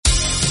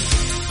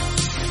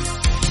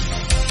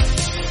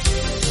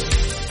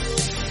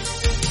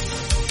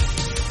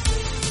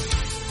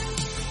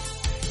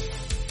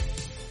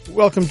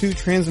welcome to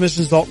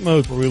Transmissions Alt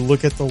Mode, where we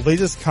look at the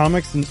latest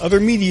comics and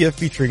other media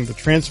featuring the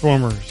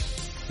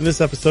Transformers. In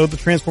this episode, the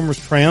Transformers'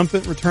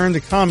 triumphant return to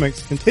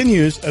comics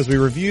continues as we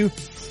review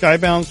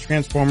Skybound's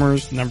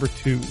Transformers number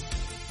 2.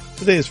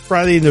 Today is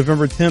Friday,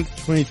 November 10th,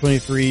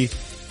 2023,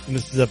 and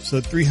this is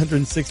episode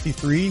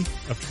 363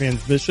 of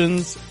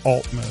Transmissions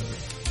Alt Mode.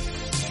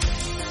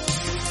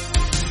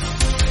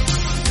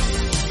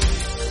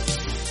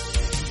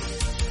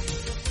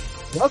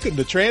 Welcome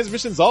to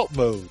Transmissions Alt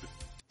Mode,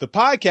 the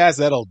podcast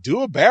that'll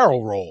do a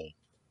barrel roll.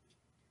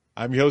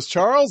 I'm your host,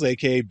 Charles,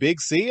 aka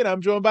Big C, and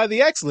I'm joined by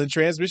the excellent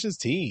Transmissions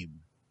team.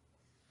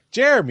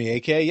 Jeremy,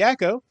 aka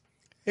Yakko.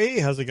 Hey,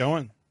 how's it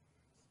going?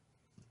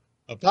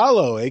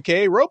 Apollo,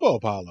 aka Robo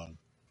Apollo.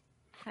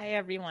 Hi,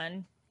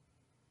 everyone.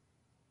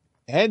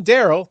 And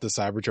Daryl, the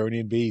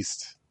Cybertronian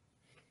Beast.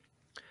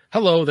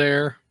 Hello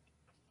there.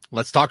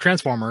 Let's talk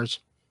Transformers.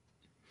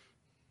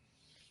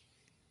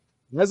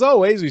 As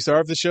always, we start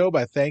off the show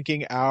by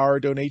thanking our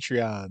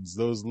Donatreons,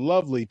 those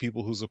lovely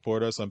people who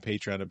support us on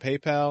Patreon and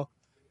PayPal.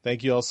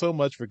 Thank you all so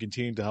much for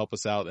continuing to help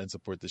us out and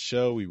support the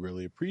show. We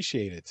really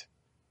appreciate it.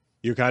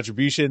 Your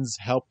contributions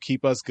help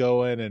keep us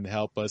going and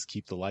help us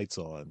keep the lights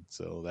on.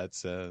 So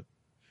that's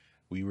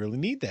we really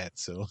need that.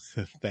 So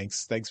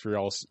thanks for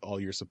all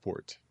your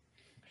support.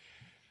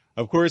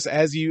 Of course,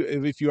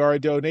 if you are a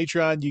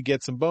Donatron, you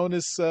get some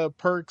bonus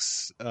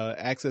perks,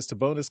 access to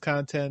bonus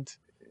content.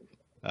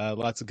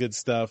 Lots of good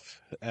stuff.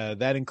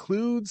 That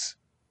includes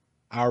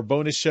our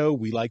bonus show,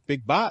 We Like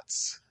Big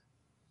Bots.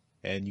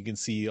 And you can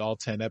see all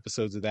 10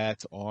 episodes of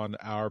that on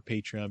our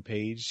Patreon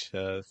page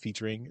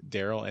featuring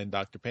Daryl and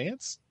Dr.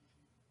 Pants.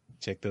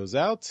 Check those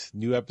out.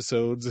 New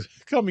episodes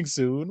coming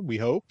soon, we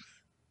hope.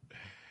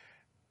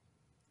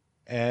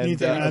 And Need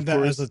to add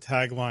that as a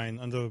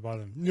tagline under the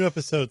bottom. New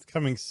episodes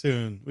coming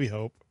soon, we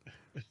hope.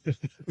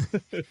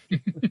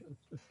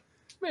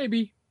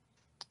 Maybe.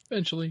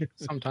 Eventually.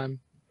 Sometime.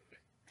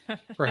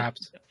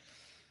 Perhaps.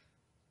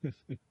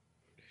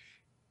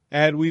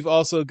 And we've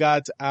also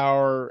got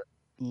our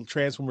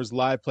Transformers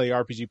live play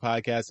RPG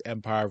podcast,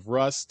 Empire of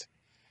Rust.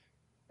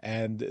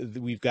 And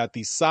we've got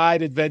the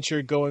side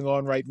adventure going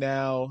on right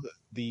now,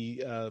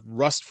 the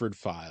Rustford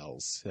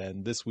Files.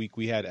 And this week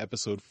we had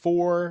episode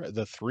 4,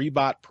 The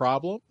 3-Bot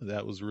Problem,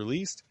 that was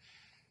released.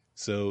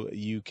 So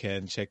you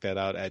can check that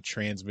out at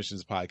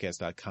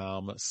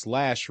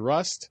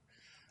transmissionspodcast.com/Rust.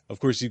 Of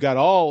course, you've got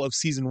all of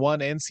season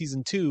 1 and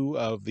season 2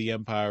 of the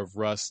Empire of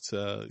Rust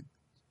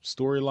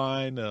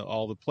storyline,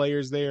 all the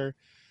players there.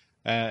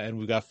 And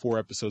we've got 4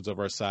 episodes of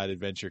our side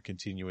adventure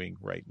continuing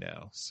right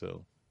now.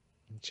 So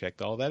check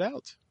all that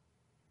out.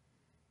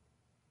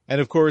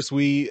 And of course,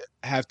 we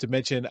have to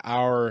mention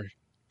our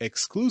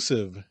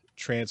exclusive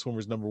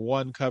Transformers number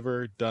 1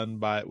 cover with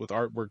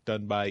artwork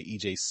done by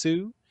E.J.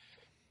 Sue.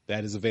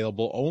 That is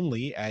available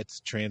only at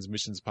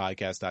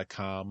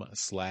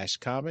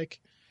transmissionspodcast.com/comic.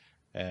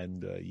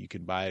 And you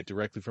can buy it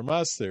directly from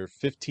us. They're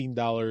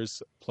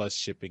 $15 plus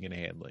shipping and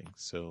handling.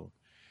 So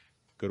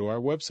go to our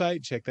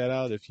website, check that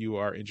out if you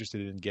are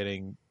interested in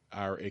getting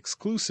our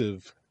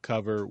exclusive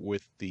cover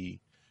with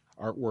the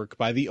artwork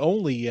by the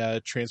only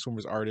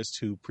Transformers artist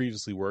who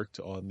previously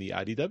worked on the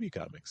IDW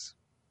comics.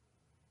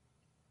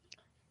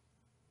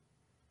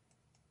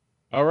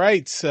 All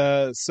right.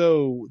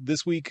 So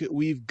this week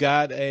we're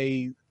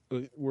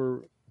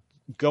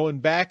going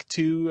back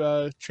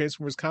to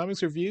Transformers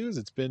comics reviews.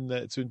 It's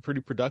been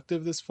pretty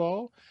productive this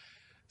fall.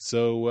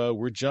 So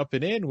we're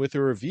jumping in with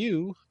a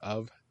review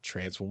of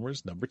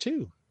Transformers number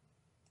 2.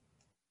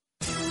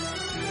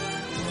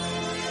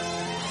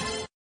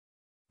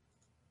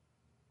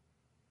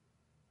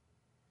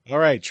 All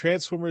right,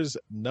 Transformers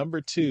number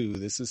 2.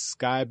 This is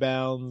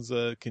Skybound's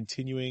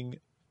continuing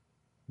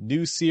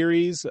new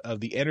series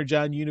of the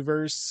Energon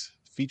universe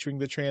featuring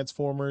the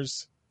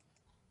Transformers.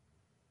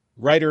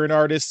 Writer and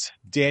artist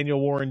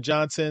Daniel Warren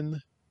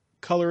Johnson,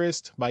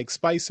 colorist Mike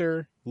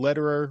Spicer,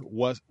 letterer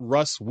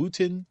Russ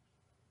Wooten,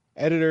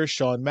 editor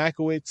Sean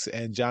Makowitz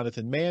and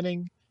Jonathan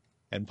Manning,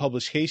 and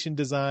publication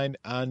design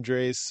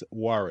Andres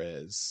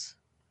Juarez.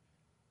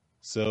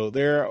 So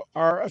there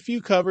are a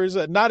few covers,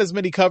 not as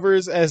many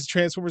covers as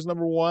Transformers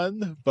number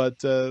 1, but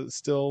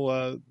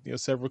still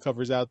several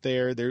covers out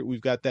there.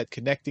 We've got that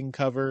connecting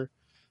cover,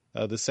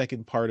 the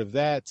second part of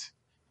that.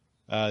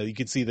 You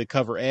can see the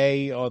cover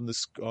A on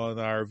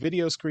our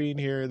video screen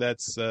here.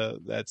 That's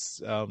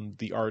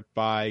the art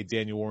by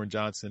Daniel Warren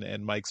Johnson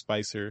and Mike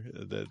Spicer,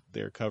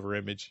 their cover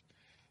image.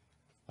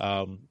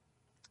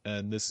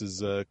 And this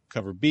is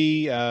cover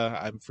B.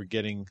 I'm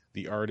forgetting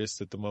the artist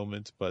at the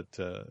moment, but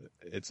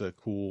it's a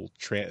cool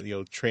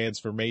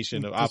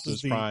transformation of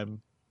Optimus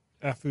Prime.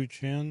 Afu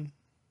Chan,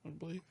 I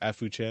believe.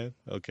 Afu Chan.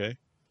 Okay.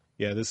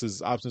 Yeah, this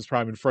is Optimus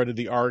Prime in front of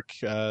the Ark,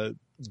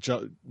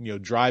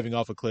 driving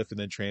off a cliff and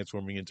then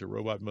transforming into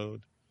robot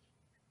mode.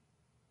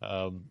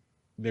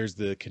 There's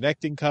the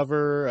connecting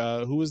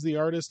cover. Who was the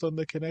artist on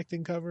the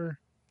connecting cover?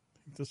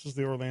 This is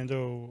the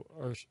Orlando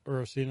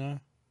Urocina.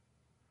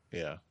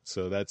 Yeah,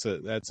 so that's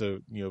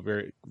a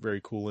very, very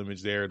cool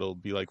image there. It'll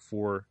be like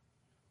 4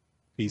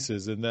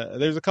 pieces, and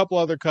there's a couple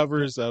other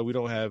covers we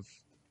don't have.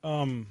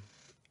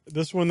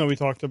 This one that we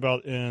talked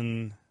about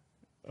in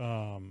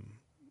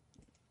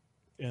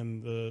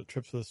the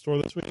trips to the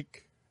store this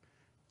week,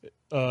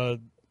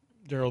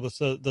 Daryl, this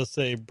does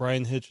say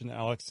Brian Hitch and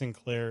Alex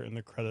Sinclair in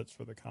the credits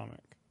for the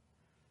comic.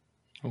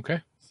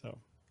 Okay. So,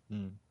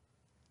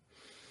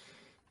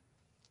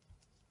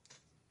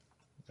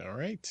 All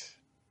right.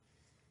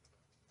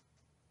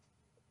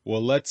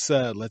 Well, let's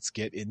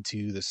get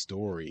into the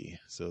story.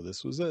 So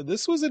this was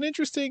an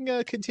interesting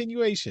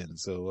continuation.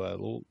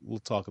 So we'll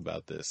talk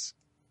about this.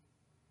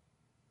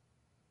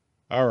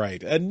 All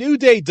right. A new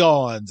day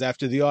dawns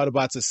after the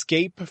Autobots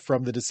escape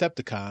from the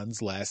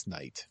Decepticons last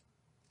night.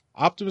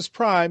 Optimus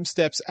Prime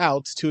steps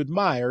out to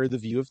admire the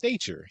view of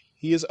nature.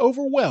 He is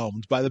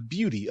overwhelmed by the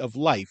beauty of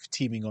life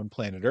teeming on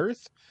planet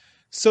Earth,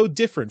 so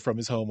different from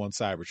his home on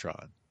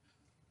Cybertron.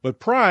 But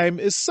Prime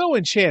is so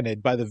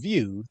enchanted by the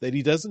view that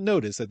he doesn't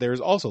notice that there is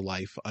also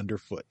life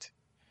underfoot.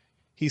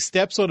 He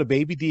steps on a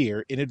baby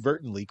deer,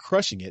 inadvertently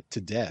crushing it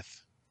to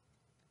death.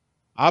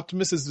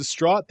 Optimus is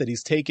distraught that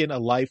he's taken a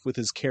life with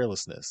his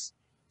carelessness.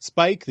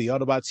 Spike, the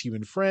Autobot's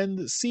human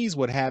friend, sees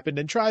what happened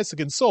and tries to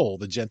console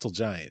the gentle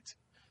giant.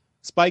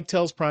 Spike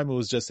tells Prime it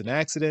was just an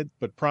accident,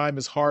 but Prime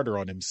is harder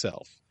on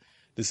himself.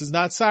 This is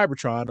not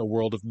Cybertron, a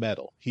world of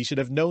metal. He should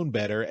have known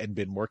better and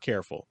been more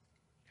careful.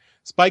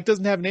 Spike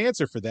doesn't have an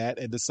answer for that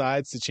and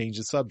decides to change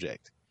the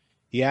subject.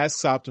 He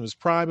asks Optimus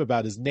Prime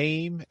about his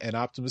name, and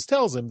Optimus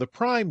tells him the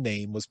Prime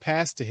name was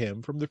passed to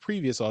him from the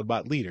previous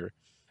Autobot leader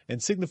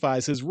and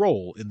signifies his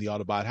role in the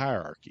Autobot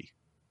hierarchy.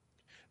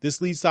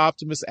 This leads to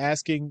Optimus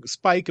asking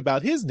Spike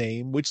about his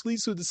name, which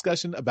leads to a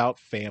discussion about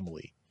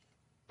family.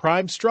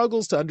 Prime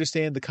struggles to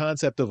understand the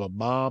concept of a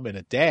mom and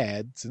a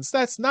dad, since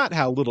that's not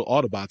how little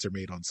Autobots are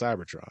made on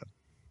Cybertron.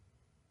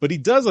 But he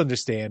does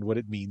understand what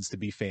it means to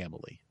be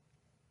family.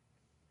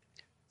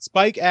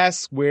 Spike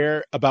asks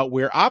about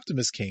where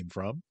Optimus came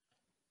from,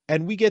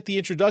 and we get the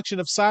introduction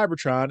of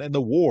Cybertron and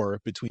the war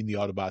between the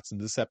Autobots and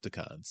the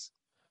Decepticons.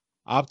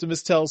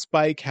 Optimus tells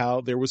Spike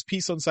how there was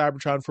peace on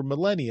Cybertron for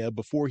millennia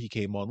before he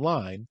came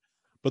online,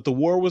 but the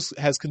war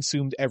has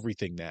consumed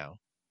everything now.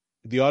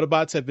 The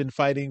Autobots have been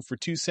fighting for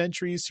 2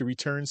 centuries to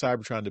return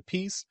Cybertron to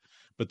peace,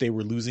 but they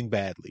were losing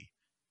badly.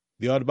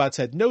 The Autobots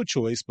had no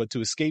choice but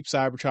to escape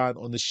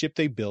Cybertron on the ship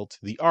they built,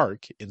 the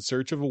Ark, in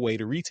search of a way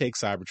to retake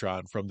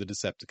Cybertron from the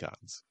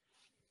Decepticons.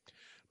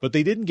 But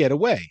they didn't get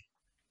away.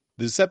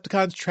 The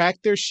Decepticons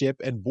tracked their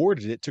ship and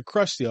boarded it to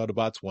crush the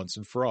Autobots once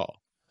and for all.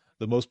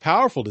 The most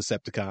powerful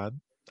Decepticon,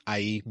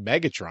 i.e.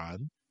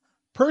 Megatron,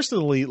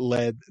 personally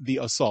led the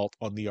assault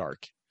on the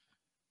Ark.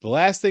 The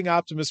last thing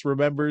Optimus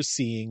remembers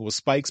seeing was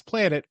Spike's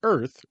planet,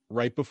 Earth,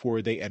 right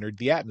before they entered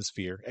the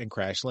atmosphere and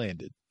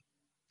crash-landed.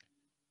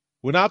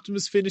 When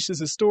Optimus finishes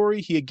his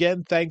story, he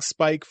again thanks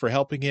Spike for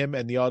helping him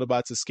and the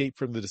Autobots escape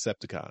from the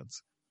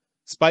Decepticons.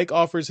 Spike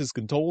offers his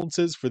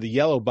condolences for the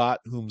Yellow Bot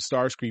whom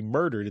Starscream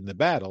murdered in the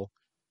battle.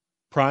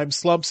 Prime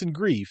slumps in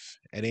grief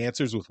and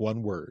answers with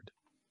one word: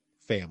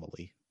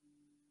 family.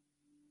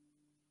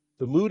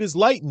 The mood is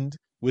lightened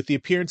with the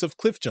appearance of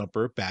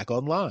Cliffjumper back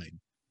online.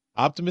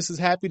 Optimus is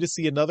happy to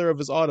see another of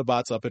his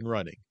Autobots up and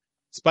running.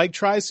 Spike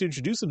tries to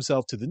introduce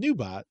himself to the new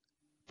bot,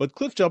 but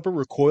Cliffjumper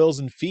recoils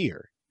in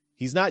fear.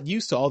 He's not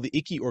used to all the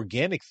icky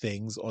organic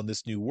things on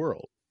this new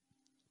world.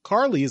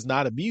 Carly is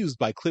not amused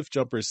by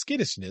Cliffjumper's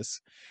skittishness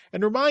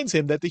and reminds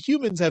him that the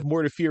humans have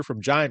more to fear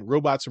from giant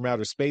robots from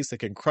outer space that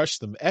can crush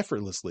them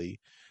effortlessly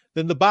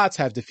than the bots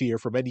have to fear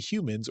from any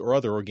humans or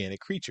other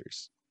organic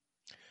creatures.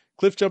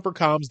 Cliffjumper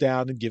calms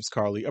down and gives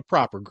Carly a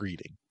proper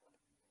greeting.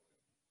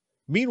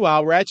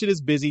 Meanwhile, Ratchet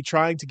is busy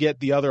trying to get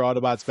the other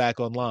Autobots back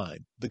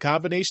online. The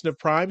combination of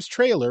Prime's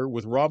trailer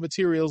with raw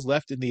materials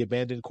left in the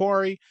abandoned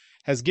quarry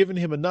has given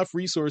him enough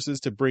resources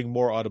to bring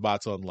more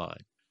Autobots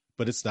online.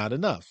 But it's not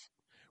enough.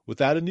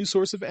 Without a new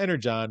source of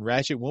Energon,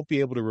 Ratchet won't be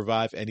able to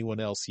revive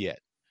anyone else yet.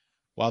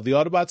 While the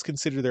Autobots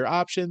consider their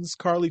options,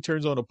 Carly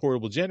turns on a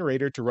portable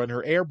generator to run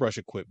her airbrush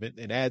equipment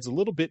and adds a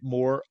little bit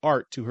more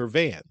art to her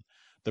van,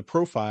 the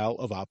profile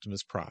of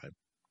Optimus Prime.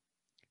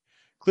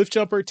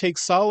 Cliffjumper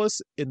takes solace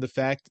in the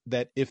fact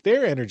that if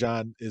their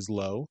Energon is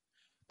low,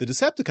 the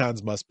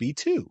Decepticons must be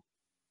too.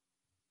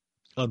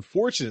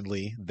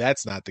 Unfortunately,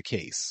 that's not the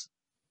case.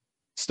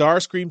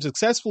 Starscream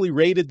successfully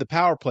raided the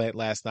power plant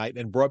last night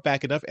and brought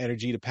back enough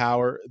energy to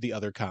power the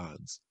other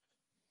cons.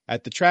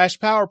 At the trash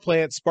power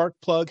plant,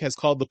 Sparkplug has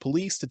called the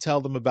police to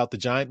tell them about the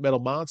giant metal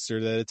monster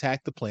that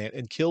attacked the plant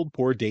and killed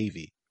poor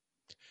Davy.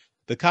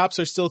 The cops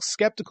are still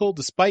skeptical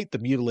despite the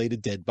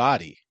mutilated dead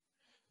body.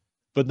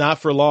 But not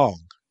for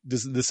long. The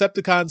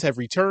Decepticons have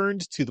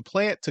returned to the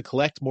plant to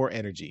collect more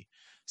energy.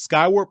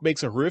 Skywarp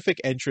makes a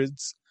horrific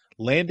entrance,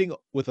 landing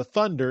with a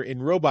thunder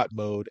in robot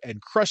mode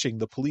and crushing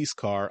the police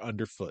car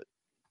underfoot.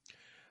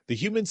 The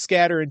humans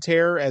scatter in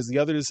terror as the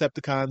other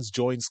Decepticons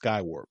join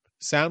Skywarp.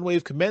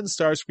 Soundwave commends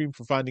Starscream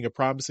for finding a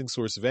promising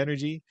source of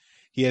energy.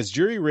 He has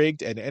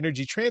jury-rigged an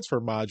energy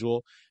transfer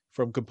module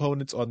from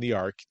components on the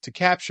Ark to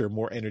capture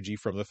more energy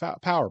from the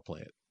power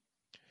plant.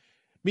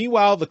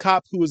 Meanwhile, the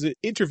cop who was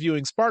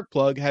interviewing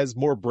Sparkplug has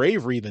more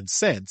bravery than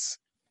sense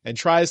and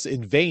tries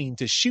in vain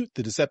to shoot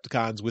the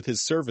Decepticons with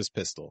his service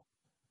pistol.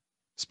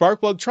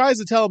 Sparkplug tries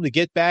to tell him to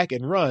get back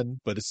and run,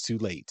 but it's too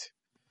late.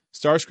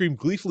 Starscream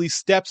gleefully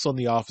steps on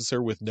the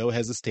officer with no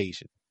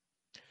hesitation.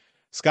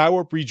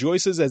 Skywarp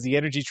rejoices as the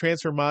energy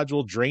transfer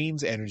module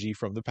drains energy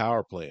from the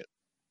power plant.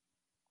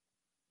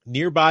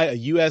 Nearby, a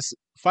U.S.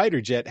 fighter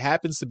jet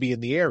happens to be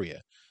in the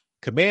area.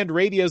 Command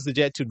radios the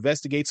jet to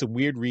investigate some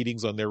weird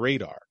readings on their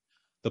radar.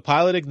 The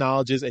pilot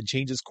acknowledges and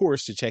changes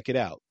course to check it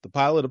out. The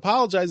pilot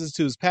apologizes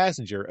to his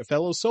passenger, a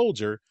fellow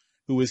soldier,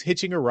 who is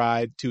hitching a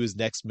ride to his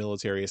next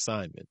military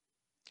assignment.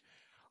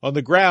 On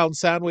the ground,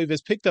 Soundwave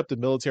has picked up the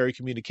military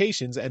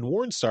communications and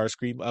warned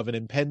Starscream of an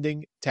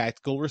impending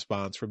tactical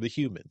response from the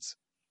humans.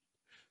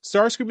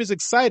 Starscream is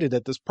excited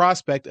at this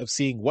prospect of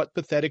seeing what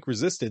pathetic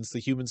resistance the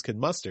humans can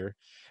muster,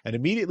 and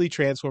immediately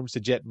transforms to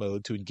jet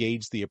mode to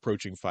engage the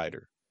approaching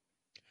fighter.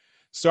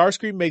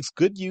 Starscream makes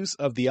good use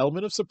of the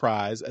element of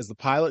surprise, as the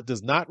pilot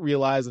does not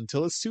realize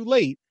until it's too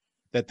late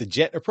that the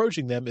jet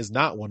approaching them is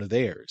not one of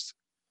theirs.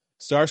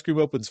 Starscream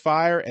opens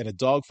fire and a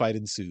dogfight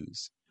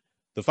ensues.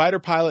 The fighter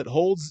pilot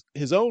holds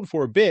his own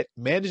for a bit,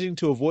 managing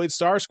to avoid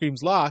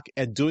Starscream's lock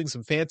and doing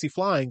some fancy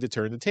flying to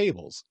turn the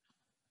tables.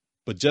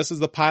 But just as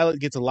the pilot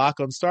gets a lock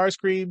on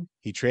Starscream,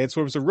 he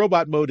transforms to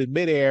robot mode in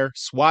midair,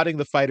 swatting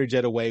the fighter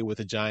jet away with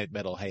a giant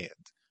metal hand.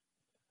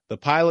 The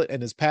pilot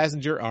and his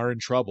passenger are in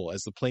trouble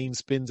as the plane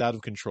spins out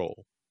of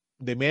control.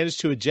 They manage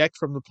to eject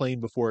from the plane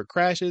before it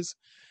crashes,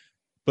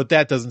 but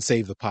that doesn't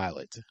save the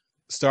pilot.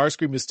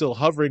 Starscream is still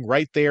hovering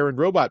right there in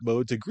robot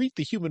mode to greet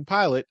the human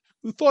pilot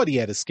who thought he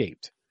had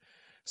escaped.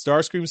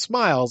 Starscream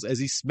smiles as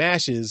he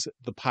smashes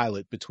the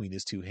pilot between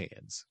his two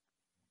hands.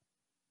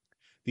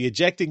 The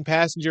ejecting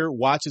passenger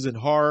watches in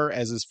horror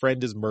as his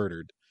friend is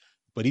murdered,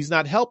 but he's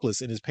not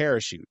helpless in his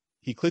parachute.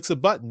 He clicks a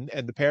button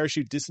and the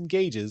parachute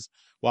disengages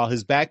while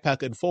his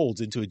backpack unfolds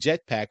into a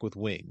jetpack with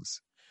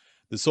wings.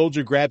 The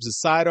soldier grabs his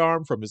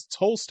sidearm from his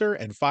holster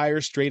and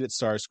fires straight at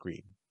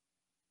Starscream.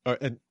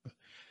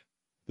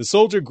 The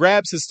soldier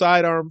grabs his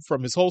sidearm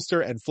from his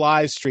holster and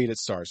flies straight at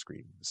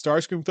Starscream.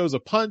 Starscream throws a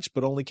punch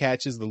but only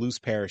catches the loose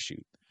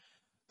parachute.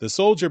 The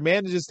soldier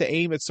manages to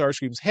aim at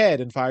Starscream's head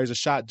and fires a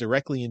shot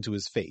directly into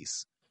his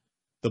face.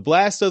 The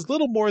blast does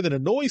little more than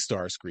annoy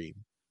Starscream,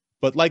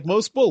 but like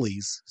most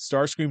bullies,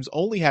 Starscream's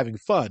only having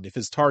fun if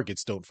his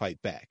targets don't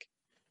fight back.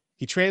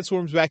 He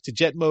transforms back to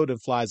jet mode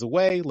and flies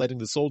away, letting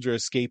the soldier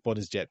escape on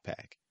his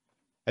jetpack.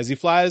 As he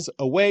flies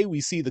away,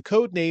 we see the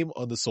code name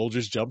on the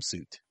soldier's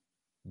jumpsuit: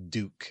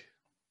 Duke.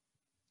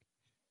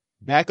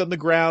 Back on the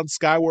ground,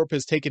 Skywarp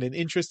has taken an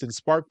interest in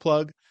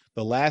Sparkplug,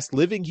 the last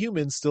living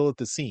human still at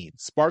the scene.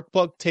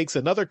 Sparkplug takes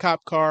another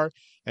cop car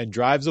and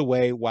drives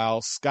away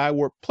while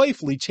Skywarp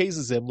playfully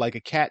chases him like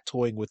a cat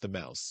toying with the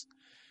mouse.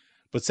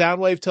 But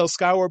Soundwave tells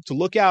Skywarp to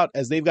look out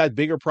as they've got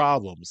bigger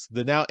problems.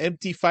 The now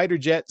empty fighter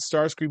jet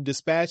Starscream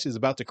dispatched is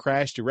about to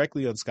crash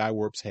directly on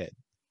Skywarp's head.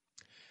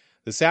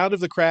 The sound of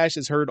the crash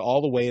is heard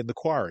all the way in the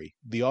quarry.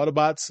 The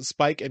Autobots,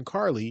 Spike and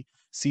Carly,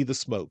 see the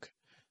smoke.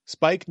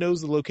 Spike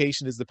knows the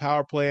location is the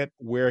power plant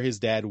where his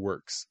dad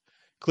works.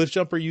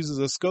 Cliffjumper uses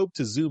a scope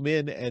to zoom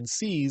in and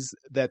sees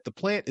that the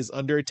plant is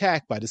under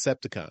attack by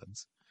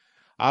Decepticons.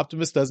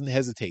 Optimus doesn't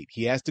hesitate.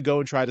 He has to go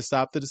and try to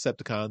stop the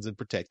Decepticons and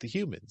protect the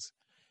humans.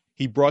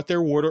 He brought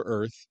their war to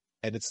Earth,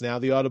 and it's now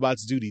the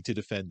Autobots' duty to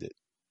defend it.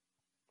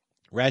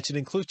 Ratchet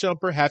and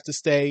Cliffjumper have to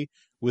stay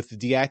with the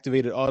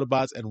deactivated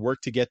Autobots and work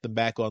to get them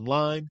back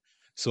online,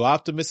 so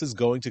Optimus is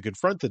going to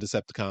confront the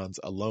Decepticons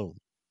alone.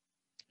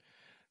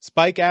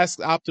 Spike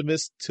asks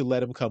Optimus to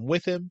let him come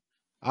with him.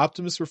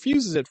 Optimus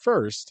refuses at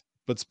first,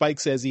 but Spike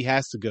says he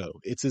has to go.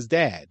 It's his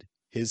dad,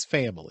 his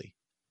family.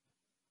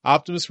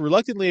 Optimus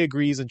reluctantly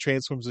agrees and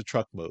transforms to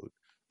truck mode.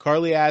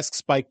 Carly asks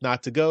Spike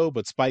not to go,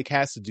 but Spike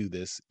has to do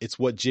this. It's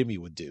what Jimmy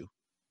would do.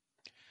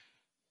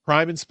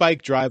 Prime and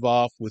Spike drive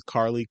off with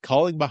Carly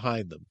calling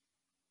behind them.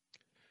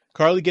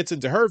 Carly gets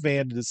into her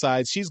van and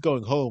decides she's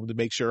going home to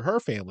make sure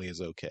her family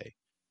is okay.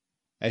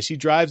 As she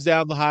drives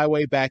down the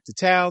highway back to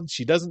town,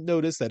 she doesn't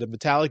notice that a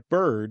metallic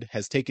bird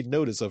has taken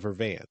notice of her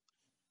van.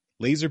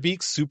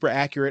 Laserbeak's super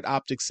accurate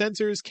optic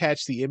sensors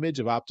catch the image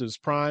of Optimus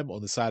Prime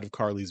on the side of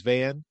Carly's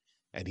van,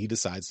 and he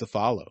decides to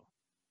follow.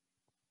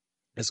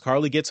 As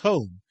Carly gets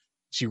home,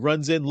 she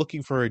runs in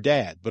looking for her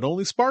dad, but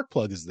only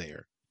Sparkplug is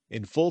there,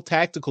 in full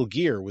tactical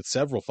gear with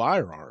several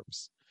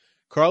firearms.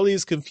 Carly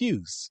is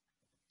confused.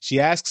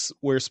 She asks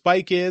where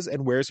Spike is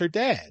and where's her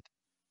dad.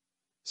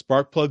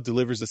 Sparkplug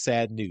delivers the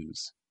sad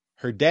news.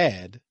 Her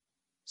dad,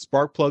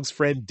 Sparkplug's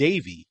friend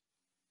Davy,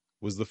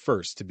 was the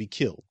first to be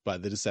killed by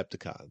the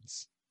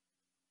Decepticons.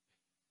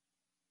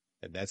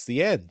 And that's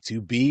the end. To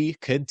be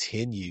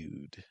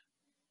continued.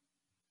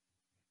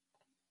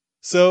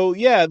 So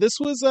yeah, this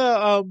was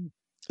a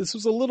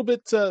little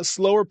bit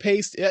slower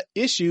paced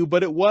issue,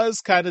 but it was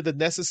kind of the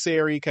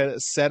necessary kind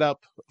of setup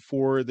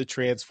for the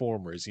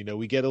Transformers. You know,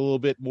 we get a little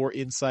bit more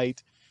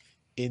insight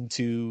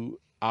into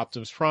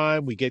Optimus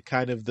Prime. We get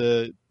kind of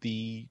the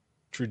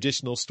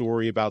traditional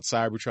story about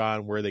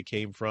Cybertron, where they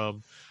came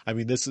from. I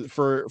mean, this is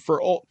for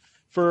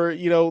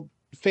you know,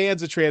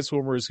 fans of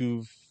Transformers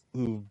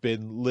who've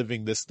been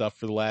living this stuff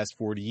for the last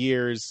 40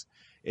 years.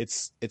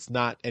 it's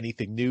not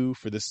anything new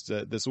for this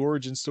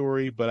origin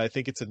story, but I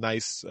think it's a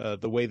nice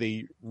the way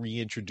they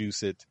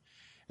reintroduce it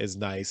is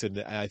nice, and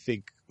I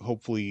think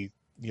hopefully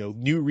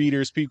new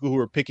readers, people who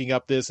are picking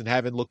up this and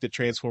haven't looked at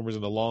Transformers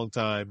in a long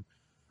time,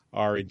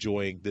 are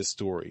enjoying this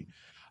story.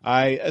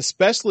 I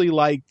especially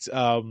liked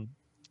how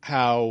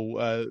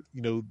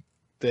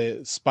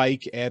the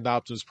Spike and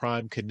Optimus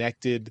Prime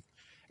connected,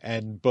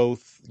 and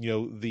both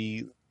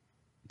the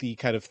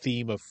kind of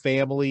theme of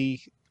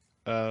family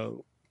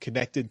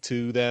connected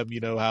to them.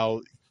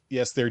 How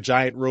yes, they're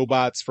giant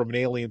robots from an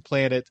alien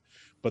planet,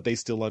 but they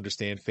still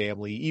understand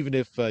family, even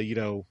if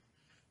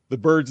the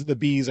birds and the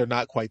bees are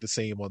not quite the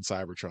same on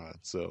Cybertron.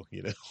 So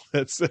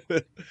that's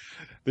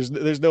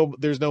there's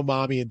no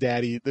mommy and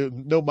daddy.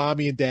 No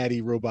mommy and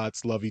daddy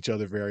robots love each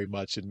other very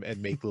much and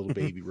make little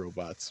baby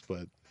robots,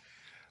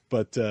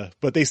 but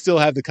they still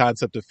have the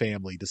concept of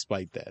family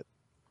despite that.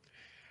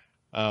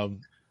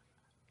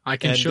 I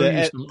can show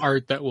you some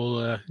art that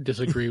will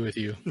disagree with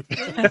you.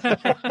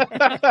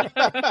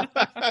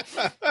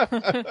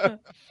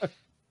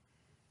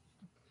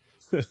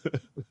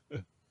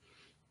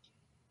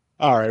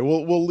 All right,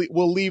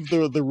 we'll leave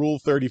the Rule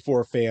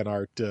 34 fan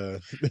art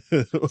to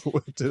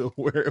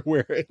where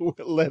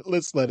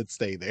let's let it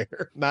stay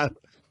there. Not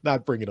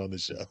bring it on the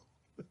show.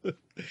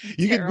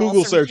 You can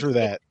Google search for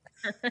that.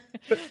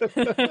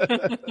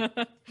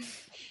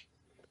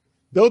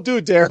 Don't do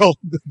it, Daryl.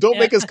 Don't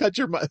make us cut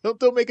your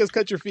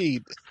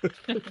feed.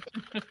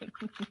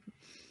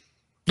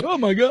 Oh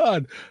my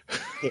God.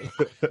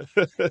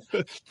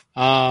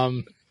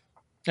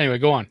 Anyway,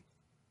 go on.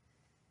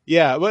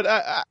 Yeah, but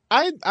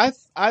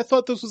I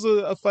thought this was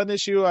a fun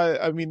issue.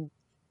 I mean,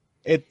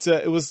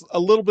 it was a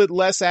little bit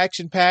less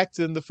action packed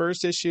than the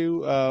first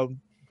issue,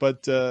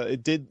 but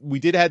we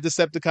did have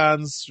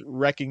Decepticons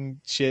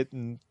wrecking shit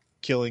and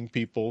killing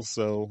people.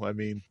 So I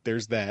mean,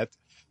 there's that.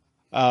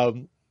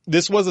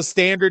 This was a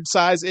standard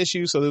size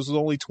issue, so this was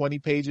only 20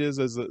 pages,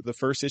 as the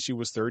first issue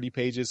was 30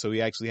 pages. So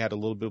he actually had a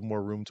little bit more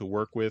room to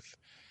work with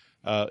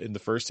in the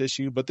first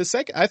issue. But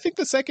I think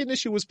the second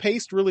issue was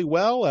paced really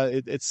well.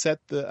 It set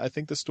I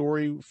think the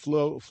story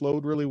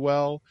flowed really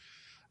well.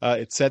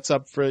 It sets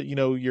up for,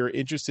 you're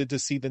interested to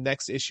see the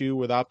next issue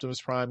with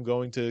Optimus Prime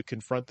going to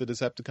confront the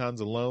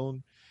Decepticons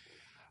alone.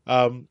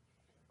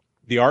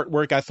 The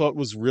artwork I thought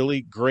was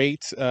really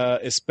great,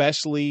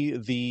 especially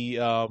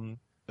the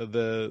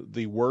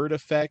word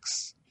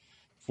effects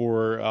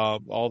for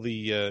all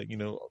the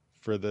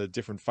for the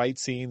different fight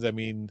scenes. I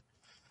mean,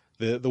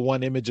 the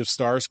one image of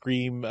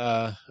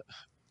Starscream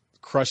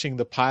crushing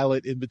the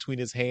pilot in between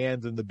his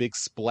hands and the big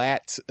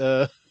splat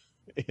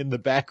in the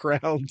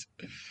background.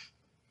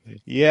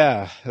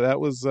 Yeah, that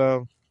was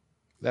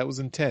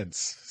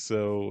intense.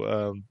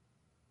 So,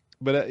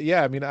 but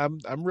yeah, I mean,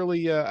 I'm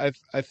really I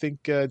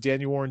think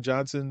Daniel Warren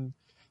Johnson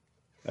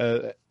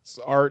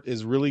art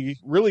is really,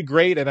 really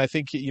great, and I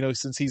think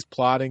since he's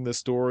plotting the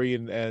story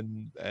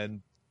and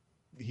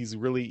he's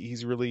really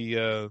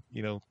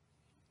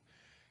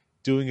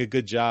doing a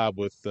good job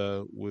with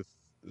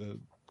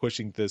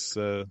pushing this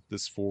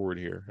forward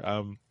here.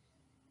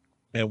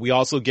 And we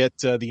also get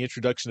the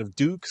introduction of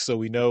Duke, so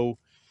we know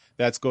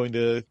that's going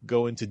to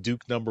go into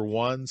Duke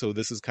 #1. So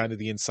this is kind of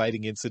the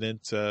inciting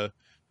incident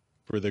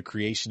for the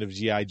creation of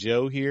G.I.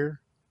 Joe here.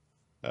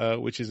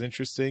 Which is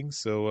interesting.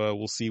 So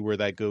we'll see where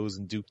that goes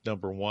in Duke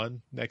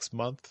 #1 next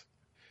month.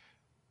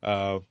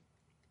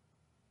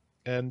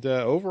 And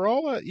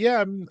overall,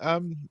 yeah,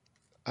 I'm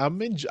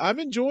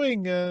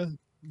enjoying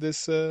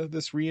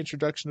this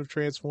reintroduction of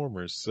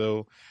Transformers.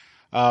 So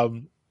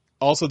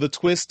also the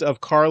twist of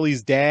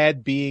Carly's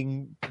dad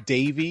being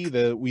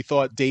Davey. We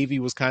thought Davey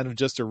was kind of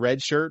just a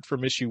red shirt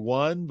from issue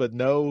 1, but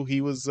no,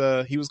 he was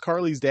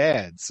Carly's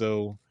dad.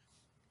 So.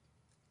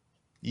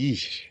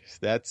 Yeesh,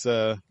 that's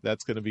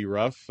going to be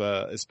rough,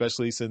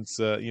 especially since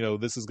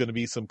this is going to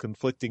be some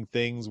conflicting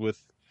things with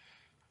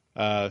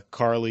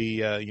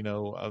Carly.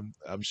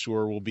 I'm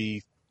sure will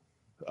be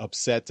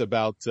upset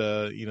about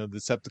the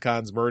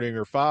Decepticons murdering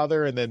her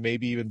father, and then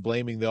maybe even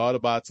blaming the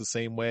Autobots the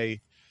same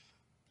way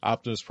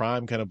Optimus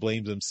Prime kind of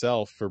blames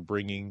himself for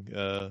bringing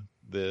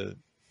the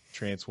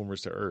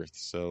Transformers to Earth.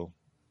 So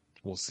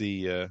we'll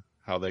see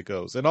how that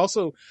goes. And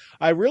also,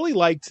 I really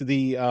liked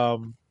the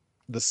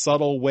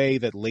subtle way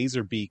that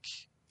Laserbeak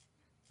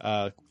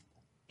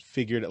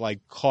figured it, like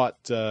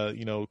caught up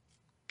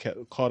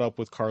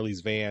with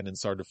Carly's van and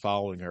started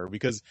following her.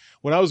 Because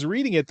when I was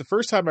reading it, the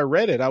first time I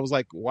read it, I was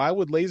like, why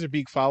would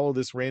Laserbeak follow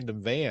this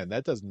random van?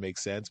 That doesn't make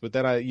sense. But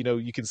then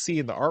you can see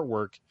in the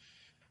artwork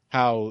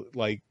how,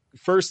 like,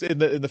 first in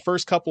the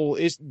first couple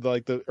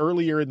like the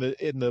earlier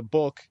in the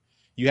book,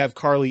 you have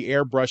Carly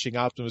airbrushing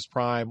Optimus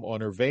Prime on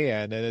her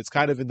van, and it's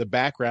kind of in the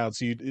background,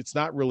 so there's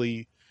not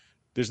really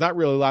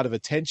a lot of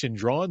attention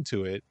drawn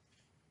to it.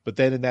 But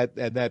then in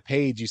that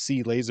page, you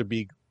see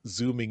Laserbeak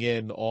zooming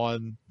in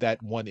on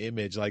that one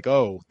image, like,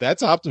 oh,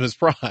 that's Optimus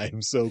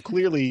Prime. So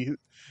clearly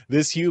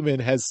this human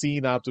has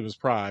seen Optimus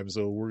Prime.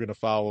 So we're going to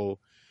follow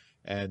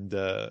and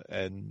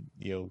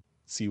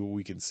see what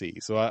we can see.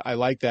 So I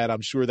like that.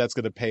 I'm sure that's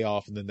going to pay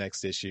off in the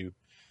next issue.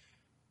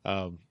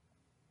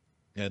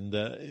 And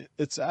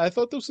I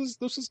thought this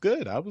was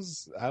good.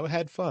 I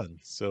had fun.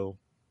 So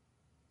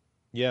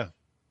yeah,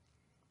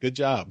 good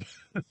job.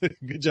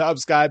 Good job,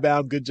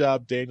 Skybound. Good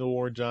job, Daniel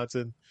Warren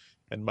Johnson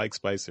and Mike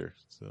Spicer.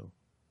 So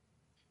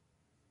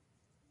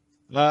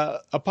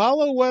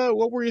Apollo,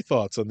 what were your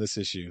thoughts on this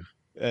issue?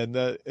 And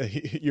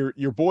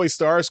your boy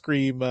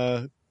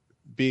Starscream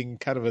being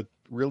kind of a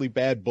really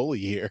bad bully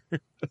here.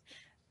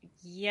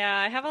 Yeah,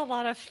 I have a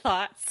lot of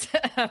thoughts.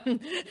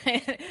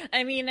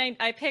 I mean,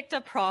 I picked a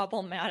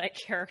problematic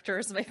character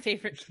as my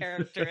favorite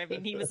character. I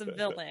mean, he was a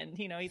villain.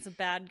 He's a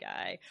bad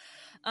guy.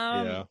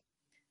 Yeah.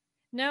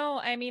 No,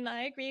 I mean,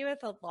 I agree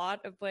with a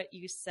lot of what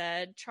you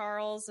said,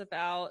 Charles,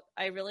 about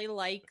I really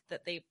like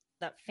that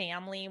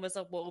family was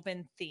a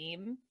woven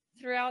theme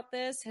throughout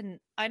this. And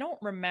I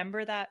don't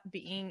remember that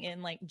being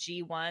in like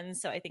G1.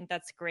 So I think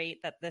that's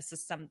great that this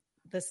is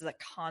a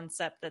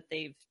concept that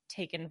they've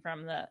taken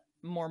from the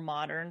more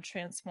modern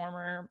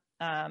Transformer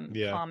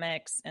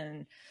comics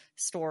and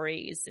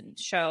stories and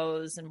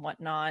shows and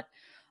whatnot.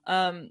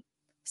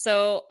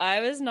 So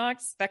I was not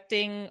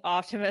expecting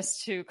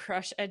Optimus to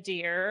crush a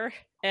deer,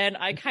 and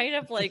I kind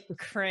of like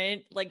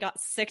got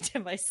sick to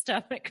my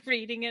stomach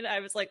reading it. I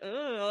was like,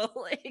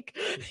 oh, I think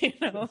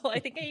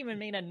I even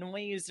made a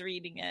noise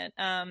reading it.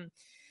 But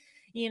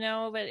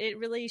it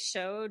really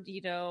showed,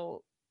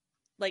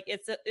 like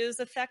it was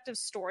effective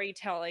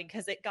storytelling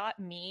because it got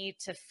me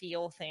to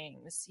feel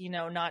things,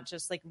 not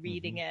just like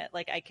reading it.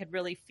 Like I could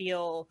really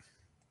feel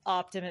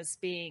Optimus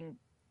being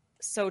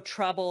so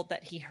troubled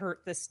that he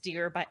hurt this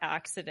deer by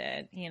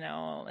accident,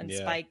 and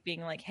Spike being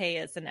like, hey,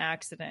 it's an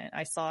accident.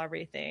 I saw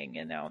everything,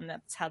 and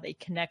that's how they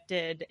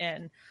connected.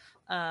 And,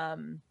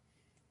 and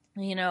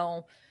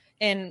it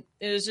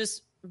was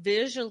just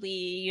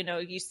visually,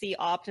 you see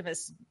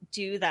Optimus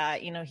do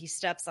that, he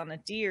steps on a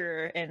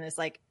deer and is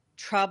like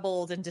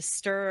troubled and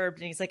disturbed,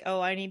 and he's like, oh,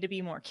 I need to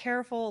be more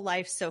careful,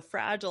 life's so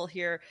fragile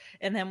here.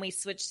 And then we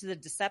switch to the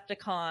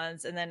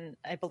Decepticons, and then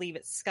I believe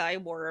it's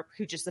Skywarp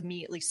who just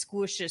immediately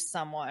squishes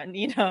someone,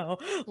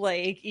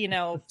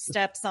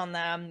 steps on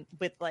them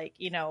with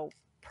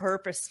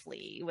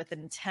purposefully with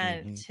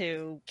intent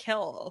to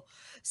kill.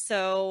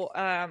 So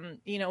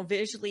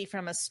visually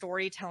from a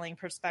storytelling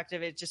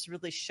perspective, it just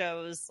really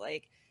shows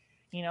the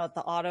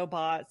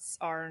Autobots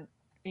are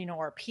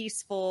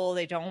peaceful.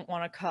 They don't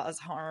want to cause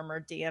harm or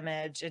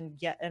damage. And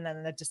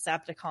then the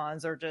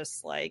Decepticons are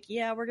just like,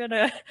 yeah, we're going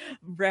to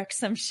wreck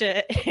some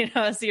shit,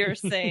 as you're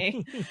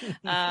saying.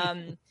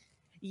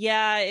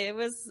 It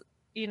was,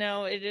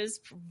 it is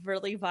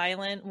really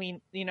violent. We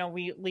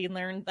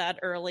learned that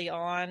early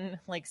on,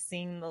 like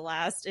seeing the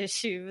last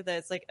issue,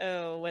 that's like,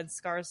 oh, when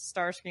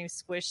Starscream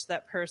squished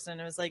that person,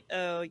 it was like,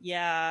 oh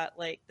yeah,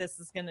 like this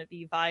is going to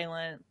be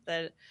violent.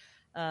 That,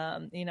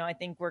 I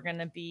think we're going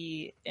to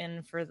be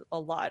in for a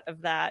lot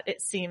of that.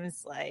 It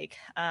seems like,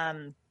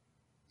 I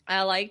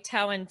liked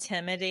how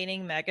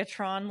intimidating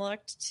Megatron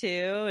looked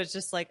too. It's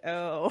just like,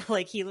 oh,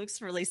 like he looks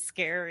really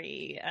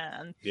scary.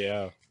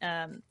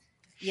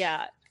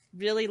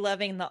 Really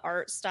loving the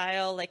art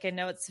style. Like I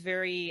know it's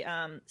very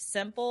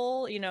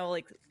simple,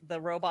 like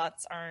the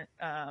robots aren't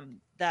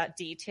that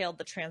detailed,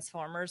 the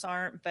Transformers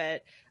aren't,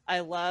 but I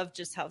love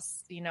just how,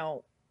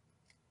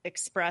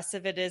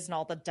 expressive it is and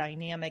all the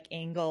dynamic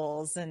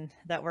angles and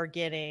that we're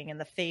getting and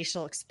the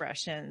facial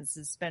expressions.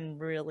 It's been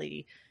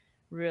really,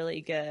 really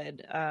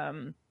good.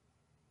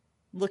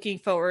 Looking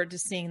forward to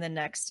seeing the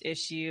next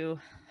issue.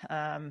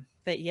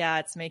 But yeah,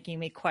 it's making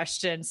me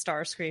question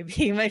Starscream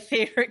being my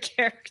favorite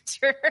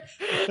character.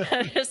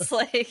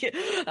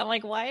 I'm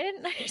like, why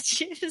didn't I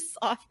choose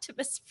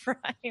Optimus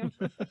Prime?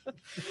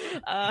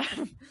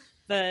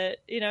 But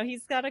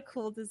he's got a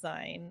cool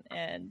design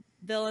and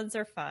villains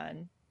are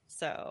fun.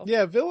 So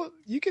yeah, villain.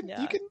 You can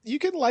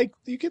like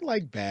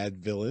bad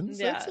villains.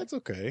 Yeah. That's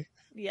okay.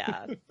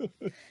 Yeah.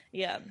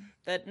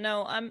 But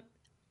no,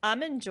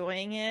 I'm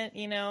enjoying it.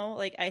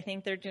 Like I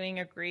think they're doing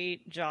a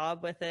great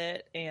job with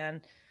it,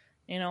 and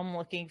I'm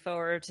looking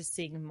forward to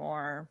seeing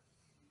more.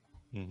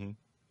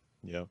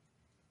 Yeah. All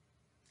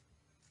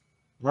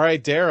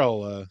right,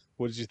 Daryl.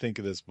 What did you think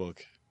of this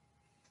book?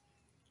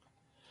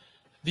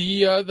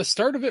 The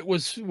start of it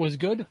was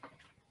good.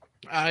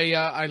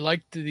 I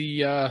liked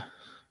the.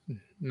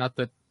 Not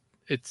that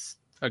it's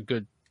a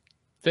good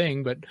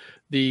thing, but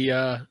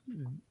the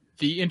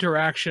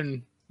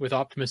interaction with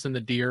Optimus and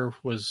the deer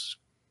was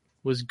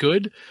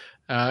good.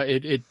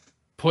 It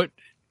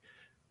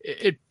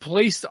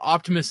placed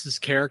Optimus's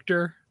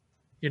character.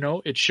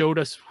 It showed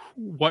us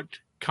what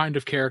kind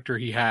of character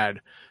he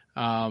had,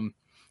 and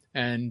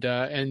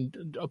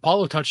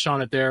Apollo touched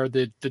on it there.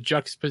 The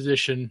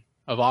juxtaposition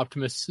of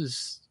Optimus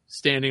is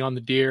standing on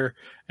the deer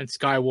and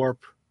Skywarp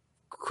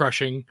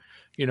crushing.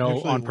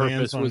 On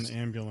purpose was an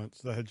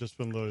ambulance that had just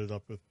been loaded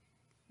up with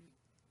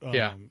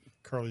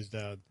Carly's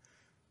dad.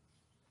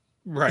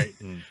 Right.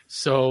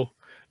 So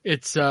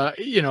it's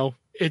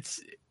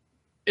it's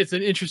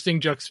an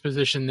interesting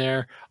juxtaposition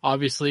there.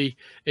 Obviously,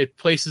 it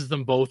places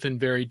them both in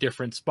very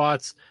different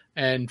spots,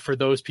 and for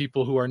those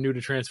people who are new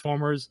to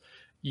Transformers,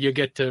 you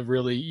get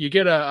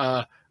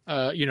a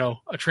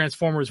a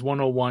Transformers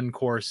 101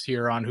 course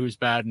here on who's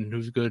bad and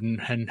who's good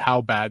and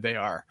how bad they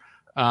are.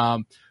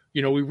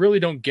 We really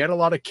don't get a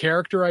lot of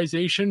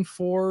characterization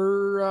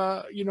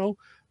for,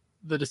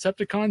 the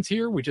Decepticons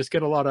here. We just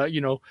get a lot of,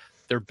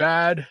 they're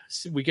bad.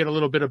 We get a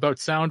little bit about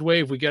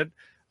Soundwave. We get,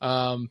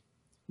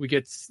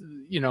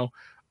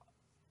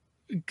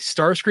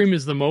 Starscream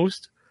is the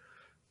most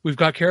we've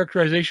got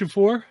characterization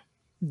for.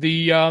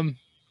 The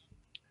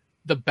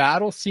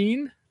battle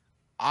scene,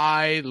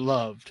 I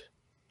loved.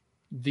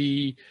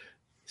 The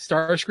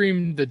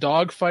Starscream, the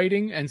dog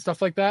fighting and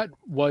stuff like that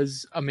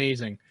was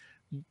amazing.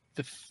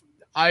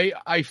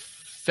 I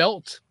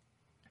felt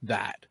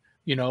that,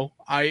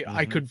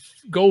 I could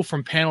go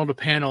from panel to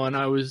panel and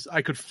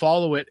I could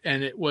follow it,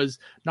 and it was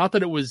not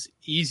that it was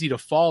easy to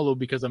follow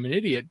because I'm an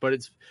idiot, but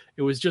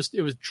it was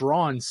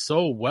drawn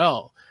so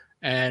well.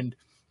 And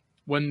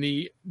when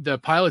the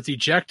pilot's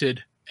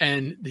ejected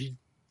and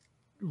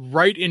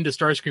right into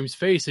Starscream's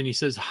face and he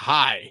says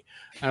hi,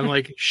 I'm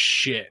like,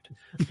 shit,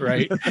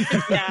 right?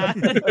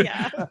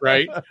 Yeah.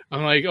 Right.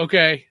 I'm like,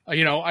 okay,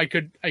 I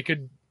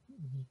could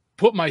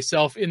put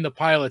myself in the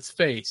pilot's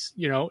face,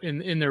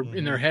 in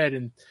their head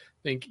and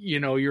think,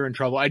 you're in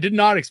trouble. I did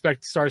not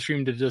expect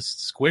Starscream to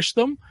just squish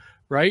them,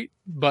 right?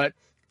 But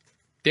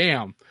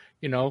damn,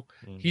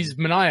 he's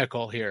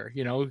maniacal here.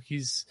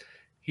 He's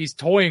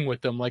toying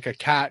with them like a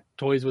cat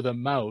toys with a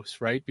mouse,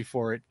 right,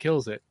 before it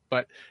kills it.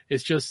 But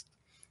it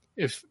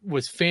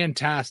was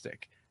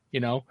fantastic,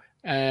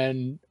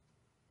 and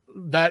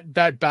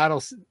that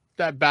battle,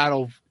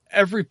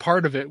 every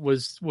part of it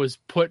was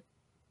put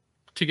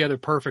together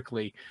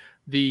perfectly.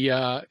 The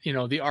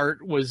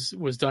art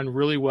was done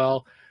really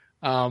well.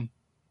 A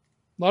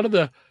lot of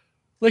the,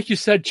 like you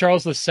said,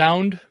 Charles, the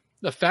sound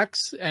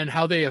effects and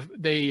how they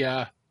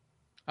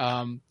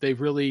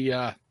really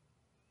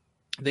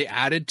they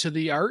added to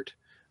the art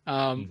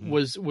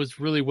was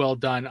really well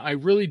done. I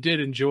really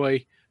did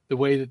enjoy the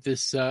way that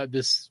this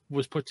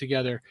was put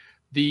together.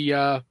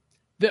 I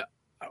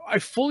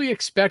fully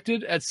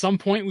expected at some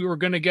point we were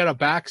going to get a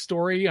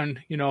backstory on,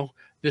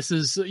 this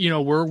is,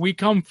 where we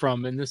come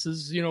from, and this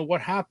is,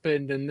 what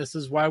happened, and this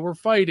is why we're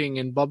fighting,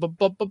 and blah, blah,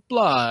 blah, blah,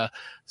 blah.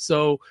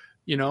 So,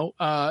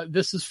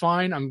 this is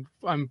fine.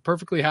 I'm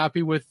perfectly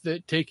happy with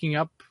it taking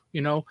up,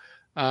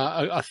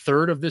 a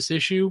third of this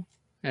issue,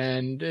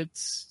 and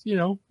it's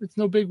no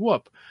big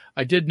whoop.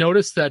 I did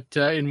notice that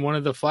in one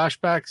of the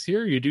flashbacks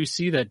here, you do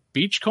see that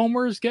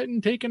Beachcomber is getting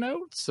taken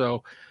out.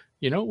 So,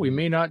 we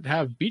may not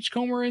have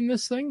Beachcomber in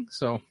this thing.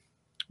 So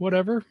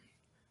whatever.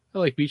 I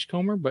like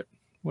Beachcomber, but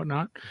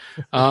whatnot.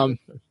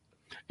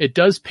 It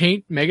does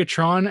paint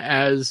Megatron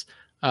as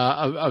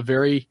a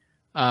very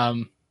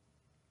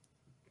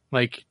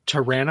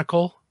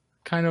tyrannical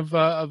kind of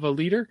a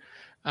leader.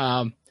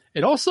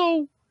 It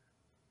also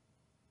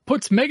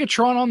puts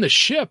Megatron on the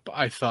ship,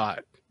 I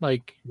thought.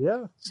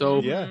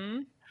 So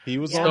he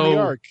was on the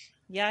Ark.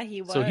 Yeah,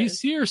 he was. So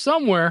he's here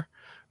somewhere,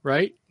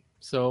 right?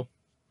 So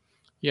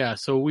yeah,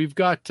 so we've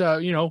got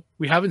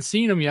we haven't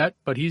seen him yet,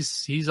 but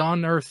he's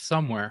on Earth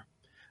somewhere.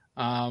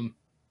 But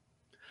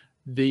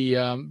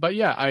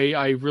yeah,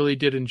 I really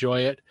did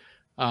enjoy it.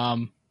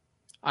 I'm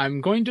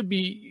going to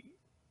be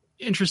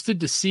interested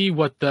to see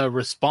what the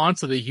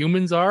response of the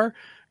humans are,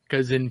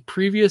 because in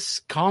previous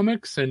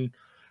comics and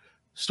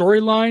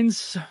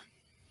storylines,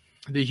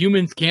 the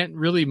humans can't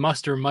really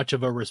muster much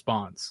of a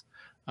response,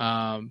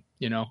 and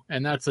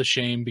that's a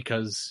shame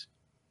because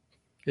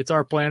it's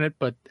our planet,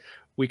 but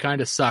we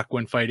kind of suck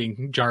when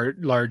fighting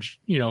large,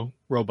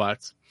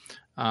 robots.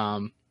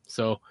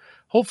 So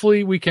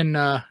hopefully we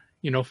can,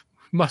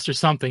 muster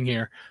something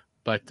here,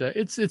 but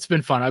it's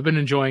been fun. I've been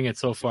enjoying it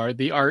so far.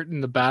 The art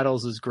and the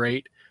battles is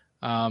great.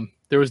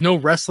 There was no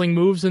wrestling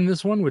moves in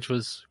this one, which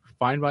was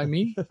fine by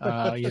me. Just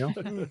a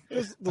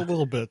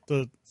little bit.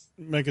 The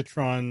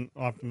Megatron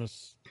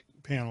Optimus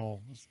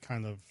panel is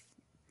kind of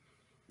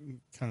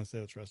say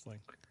it's wrestling.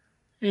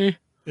 It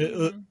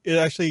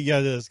actually,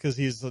 it is, because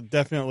he's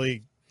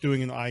definitely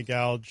doing an eye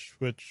gouge,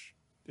 which,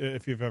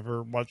 if you've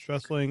ever watched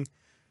wrestling,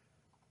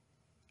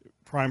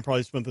 Prime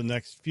probably spent the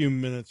next few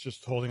minutes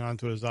just holding on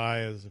to his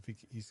eye as if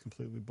he's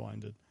completely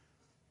blinded.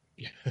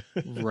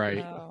 Right.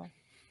 Oh.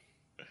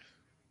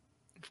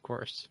 Of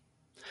course.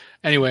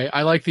 Anyway,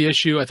 I like the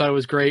issue. I thought it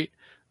was great.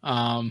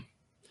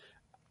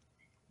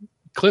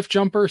 Cliff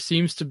Jumper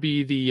seems to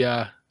be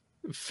the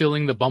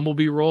filling the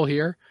Bumblebee role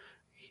here.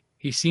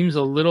 He seems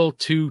a little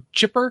too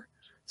chipper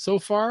so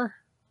far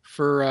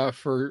for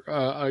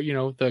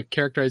the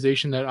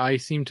characterization that I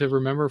seem to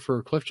remember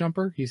for Cliff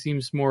Jumper. He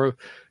seems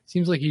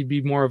like he'd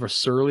be more of a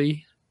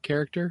surly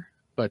character,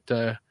 but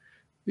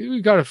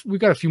we got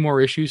a few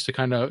more issues to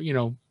kind of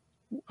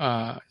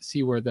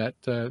see where that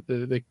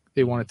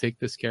they want to take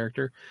this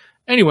character.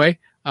 Anyway,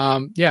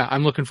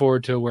 I'm looking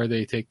forward to where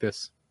they take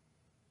this.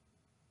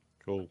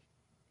 Cool.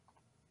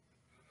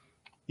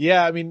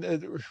 Yeah, I mean,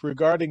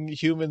 regarding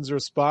humans'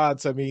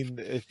 response, I mean,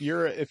 if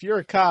you're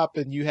a cop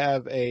and you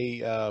have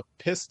a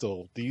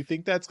pistol, do you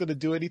think that's going to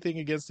do anything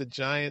against a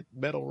giant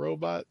metal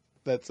robot?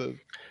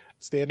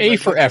 standing A right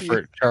for next to you.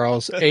 effort,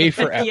 Charles. A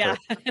for effort. Yeah.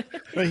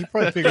 But he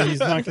probably figured he's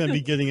not going to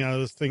be getting out of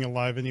this thing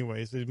alive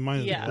anyway, so he might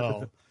as Yeah.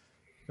 well.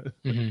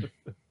 Mhm.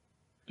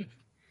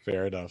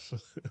 Fair enough.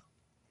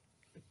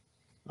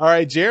 All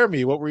right,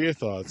 Jeremy, what were your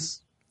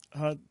thoughts?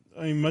 I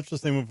mean, much the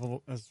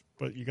same as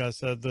what you guys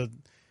said.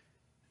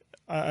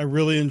 I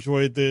really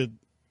enjoyed the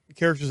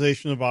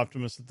characterization of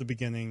Optimus at the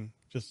beginning,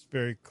 just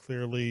very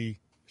clearly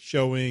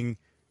showing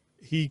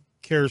he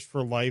cares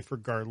for life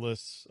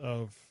regardless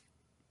of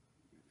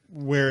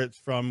where it's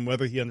from,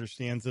 whether he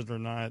understands it or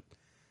not.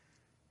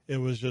 It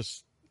was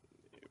just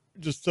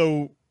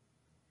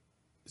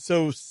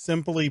so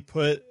simply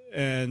put,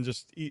 and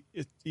just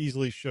it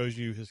easily shows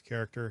you his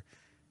character,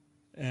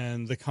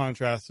 and the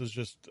contrast is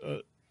just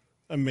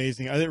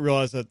amazing. I didn't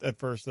realize that at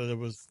first that it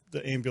was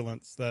the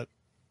ambulance that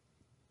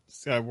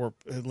Skywarp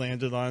had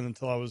landed on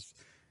until I was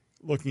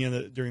looking at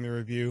it during the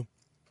review.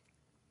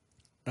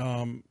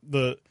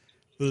 The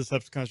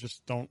Decepticons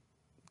just don't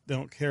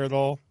care at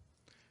all.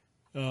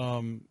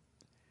 The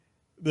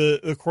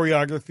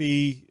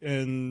choreography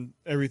and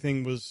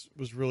everything was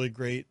really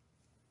great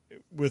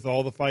with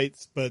all the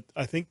fights, but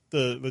I think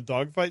the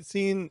dogfight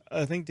scene,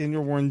 I think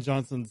Daniel Warren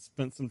Johnson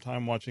spent some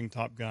time watching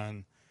Top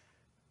Gun,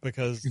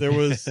 because there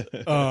was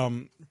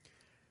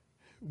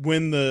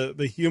when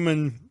the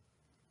human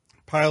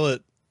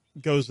pilot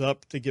goes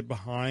up to get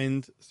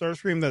behind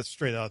Starscream, that's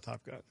straight out of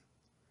Top Gun.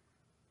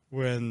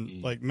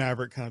 When like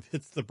Maverick kind of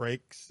hits the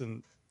brakes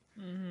and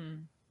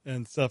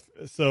stuff.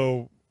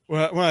 So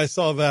when I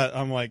saw that,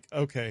 I'm like,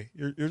 okay,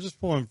 you're just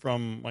pulling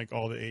from like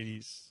all the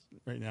 80s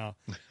right now.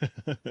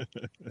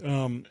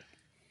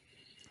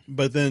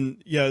 But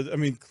then, yeah, I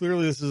mean,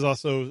 clearly this is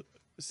also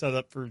set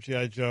up for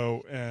G.I.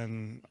 Joe,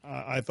 and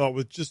I thought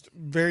with just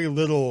very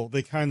little,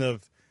 they kind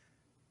of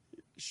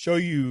show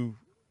you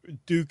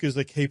Duke is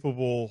a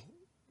capable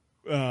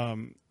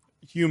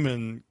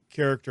human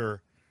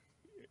character,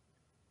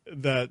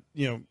 that,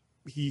 you know,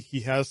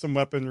 he has some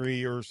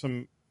weaponry or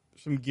some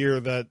gear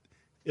that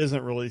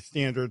isn't really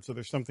standard, so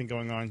there's something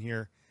going on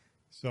here.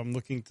 So I'm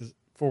looking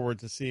forward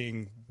to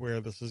seeing where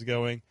this is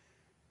going.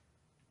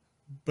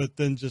 But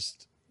then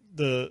just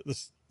the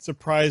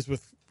surprise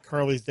with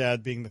Carly's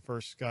dad being the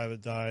first guy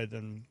that died,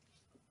 and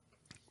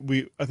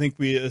I think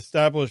we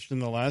established in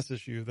the last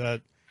issue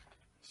that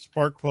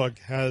Sparkplug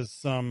has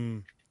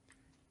some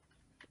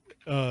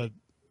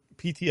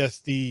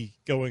PTSD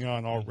going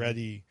on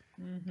already.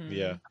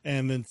 Yeah.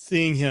 And then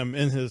seeing him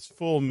in his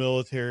full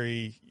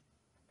military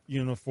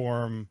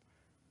uniform,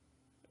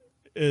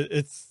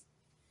 this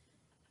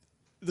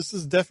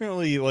is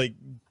definitely like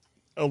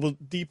a little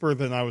deeper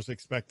than I was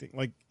expecting.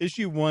 Like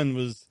issue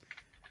 1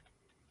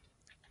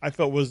 I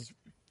felt was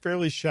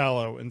fairly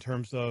shallow in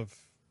terms of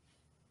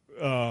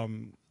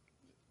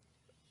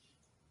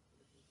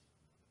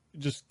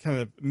just kind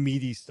of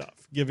meaty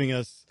stuff, giving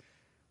us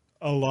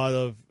a lot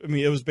of, I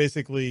mean, it was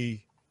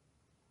basically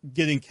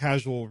getting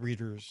casual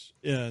readers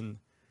in,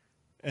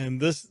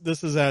 and this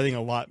is adding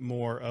a lot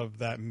more of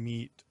that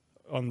meat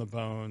on the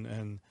bone,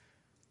 and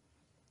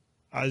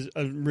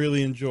I'm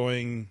really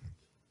enjoying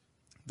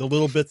the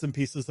little bits and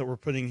pieces that we're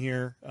putting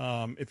here.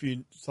 If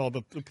you saw,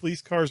 the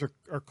police cars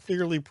are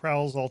clearly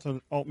Prowl's alt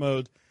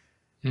mode.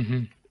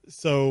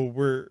 So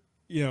we're,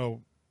 you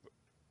know,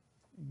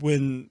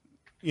 when,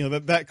 you know,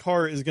 that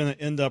car is going to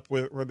end up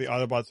where the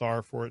Autobots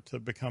are for it to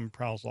become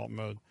Prowl's alt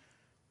mode.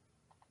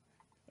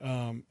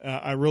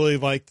 I really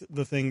liked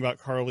the thing about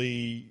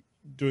Carly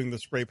doing the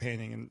spray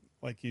painting, and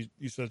like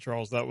you said,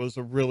 Charles, that was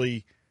a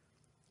really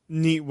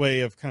neat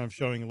way of kind of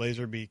showing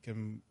Laserbeak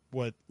and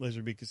what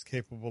Laserbeak is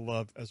capable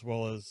of, as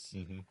well as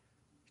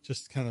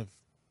just kind of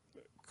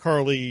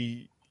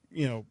Carly,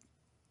 you know,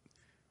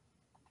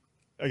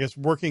 I guess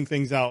working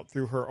things out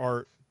through her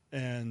art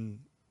and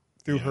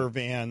through her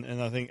van.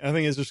 And I think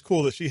it's just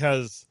cool that she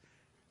has,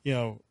 you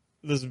know,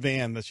 this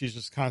van that she's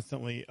just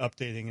constantly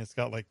updating. It's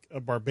got like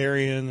a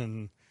barbarian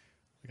and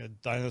like a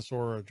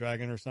dinosaur or a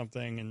dragon or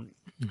something, and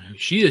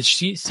she's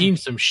seen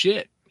some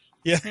shit.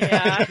 Yeah.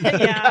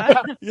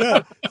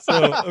 Yeah.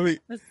 So I mean,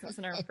 This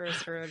wasn't our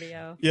first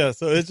rodeo. Yeah.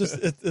 So it's just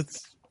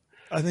it's.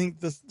 I think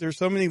there's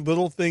so many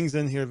little things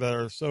in here that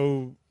are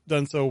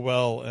done so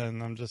well,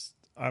 and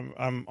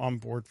I'm on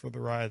board for the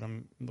ride.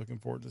 I'm looking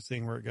forward to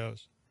seeing where it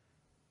goes.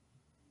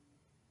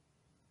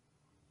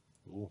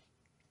 Cool.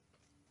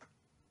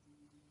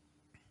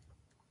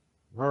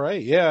 All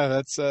right,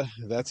 yeah,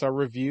 that's our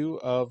review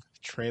of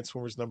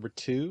Transformers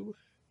 #2.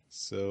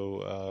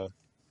 So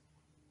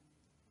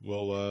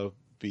we'll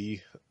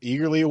be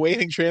eagerly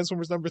awaiting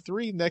Transformers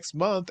 #3 next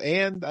month,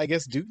 and I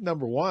guess Duke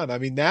 #1. I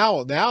mean,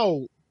 now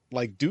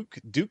like Duke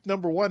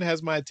 #1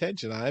 has my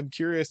attention. I'm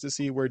curious to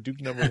see where Duke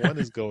 #1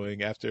 is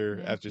going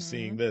after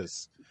seeing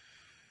this.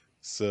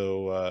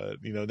 So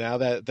you know, now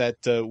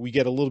that we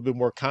get a little bit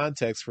more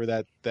context for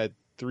that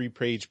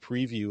 3-page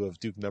preview of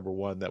Duke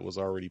 #1 that was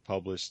already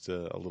published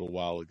a little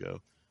while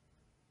ago,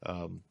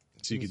 so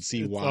you can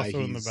see why also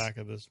he's in the back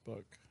of this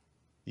book.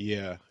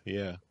 Yeah.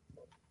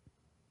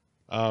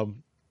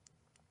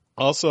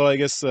 Also, I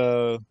guess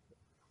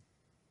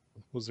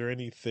was there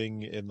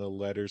anything in the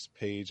letters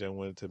page I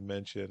wanted to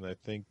mention? I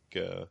think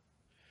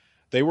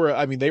they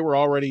were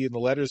already in the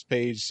letters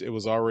page. It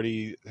was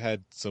already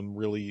had some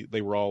really,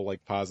 they were all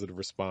like positive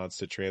response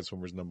to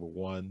Transformers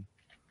 #1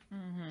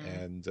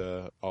 and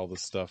all the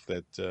stuff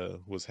that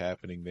was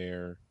happening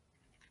there.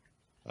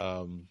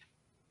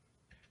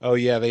 Oh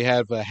yeah, they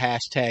have a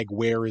hashtag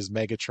where is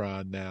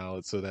Megatron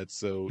now. So that's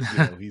so,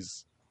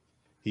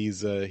 he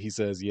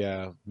says,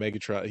 yeah,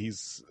 Megatron,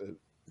 he's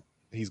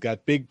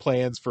got big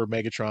plans for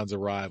Megatron's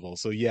arrival.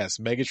 So yes,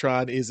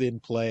 Megatron is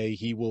in play.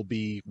 He will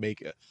be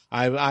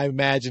I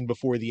imagine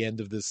before the end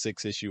of this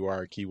 6-issue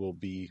arc, he will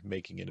be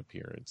making an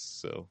appearance.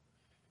 So,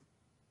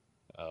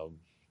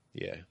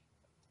 yeah.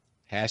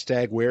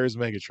 Hashtag where is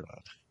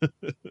Megatron?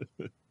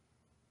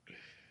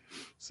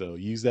 So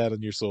use that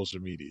on your social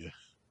media.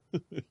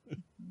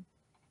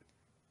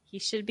 He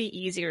should be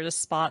easier to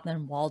spot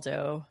than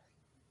Waldo.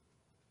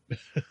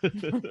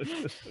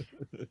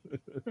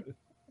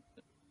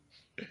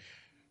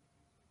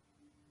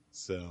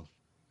 So,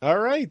 all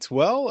right.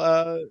 Well,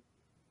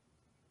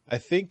 I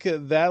think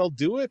that'll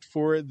do it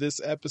for this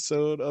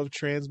episode of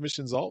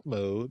Transmissions Alt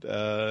Mode.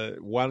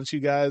 Why don't you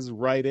guys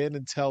write in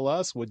and tell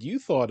us what you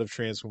thought of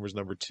Transformers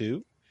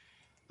 #2?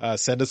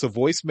 Send us a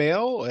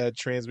voicemail at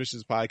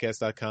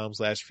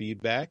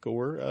transmissionspodcast.com/feedback,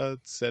 or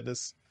send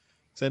us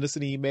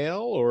an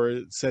email,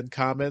 or send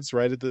comments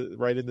right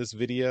in this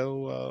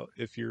video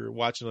if you're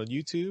watching on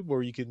YouTube,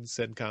 or you can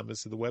send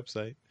comments to the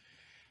website.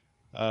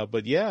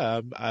 But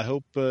yeah, I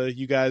hope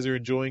you guys are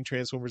enjoying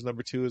Transformers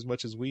 #2 as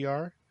much as we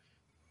are,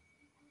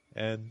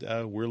 and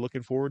we're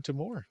looking forward to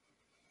more.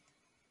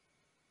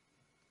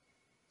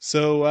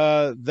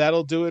 So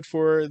that'll do it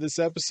for this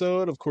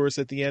episode. Of course,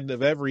 at the end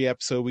of every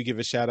episode, we give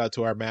a shout out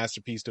to our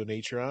Masterpiece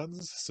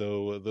Donatrons.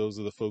 So those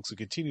are the folks who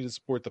continue to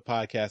support the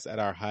podcast at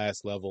our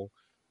highest level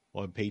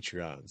on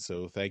Patreon.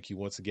 So thank you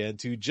once again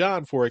to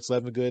John Forex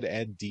Levengood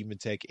and Demon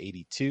Tech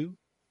 82.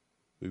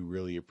 We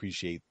really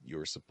appreciate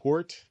your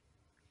support.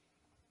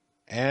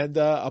 And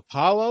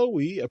Apollo,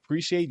 we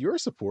appreciate your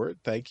support.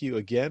 Thank you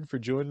again for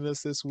joining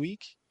us this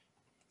week.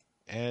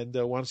 And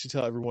why don't you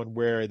tell everyone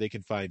where they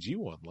can find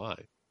you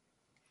online?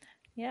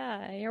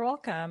 Yeah, you're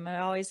welcome.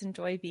 I always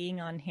enjoy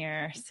being on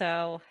here.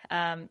 So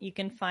you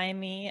can find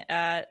me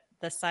at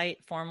the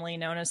site formerly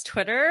known as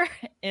Twitter,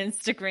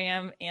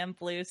 Instagram, and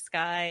Blue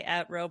Sky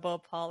at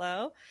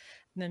RoboPollo.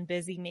 I've been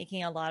busy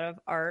making a lot of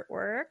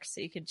artwork,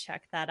 so you can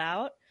check that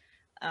out.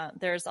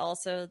 There's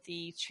also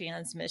the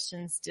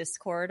Transmissions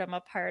Discord I'm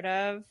a part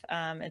of.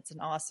 It's an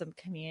awesome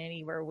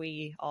community where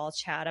we all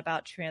chat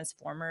about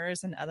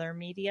Transformers and other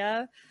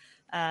media.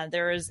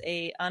 There is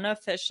a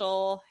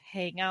unofficial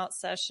hangout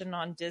session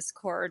on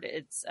Discord.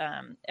 It's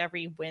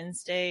every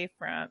Wednesday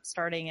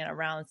starting at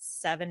around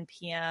 7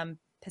 p.m.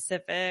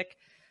 Pacific,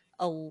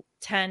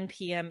 10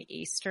 p.m.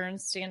 Eastern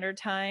Standard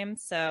Time.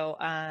 So,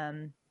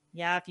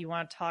 yeah, if you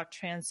want to talk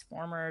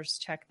Transformers,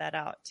 check that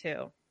out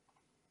too.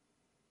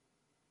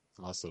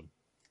 Awesome.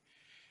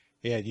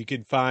 Yeah, you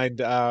can find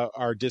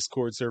our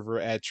Discord server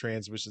at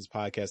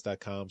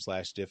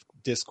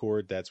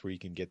transmissionspodcast.com/Discord. That's where you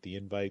can get the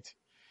invite.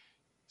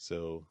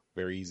 So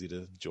very easy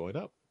to join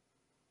up.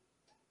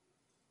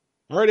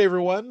 All right,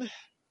 everyone.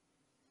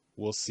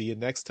 We'll see you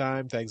next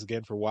time. Thanks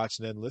again for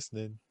watching and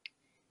listening.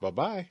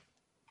 Bye-bye.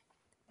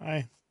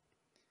 Bye.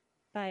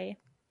 Bye.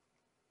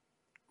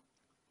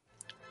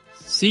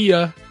 See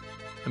ya.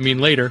 I mean,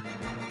 later.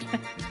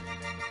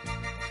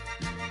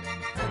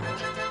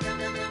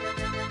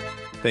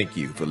 Thank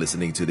you for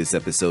listening to this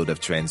episode of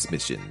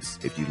Transmissions.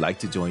 If you'd like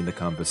to join the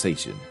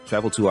conversation,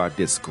 travel to our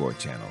Discord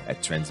channel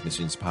at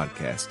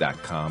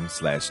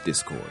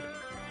transmissionspodcast.com/Discord.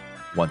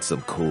 Want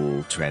some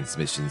cool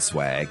transmission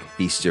swag?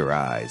 Feast your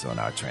eyes on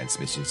our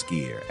transmissions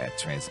gear at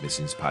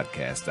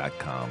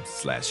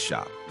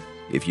transmissionspodcast.com/shop.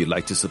 If you'd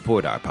like to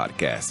support our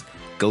podcast,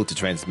 go to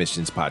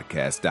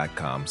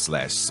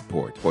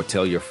transmissionspodcast.com/support or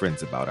tell your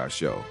friends about our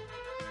show.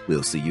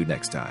 We'll see you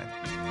next time.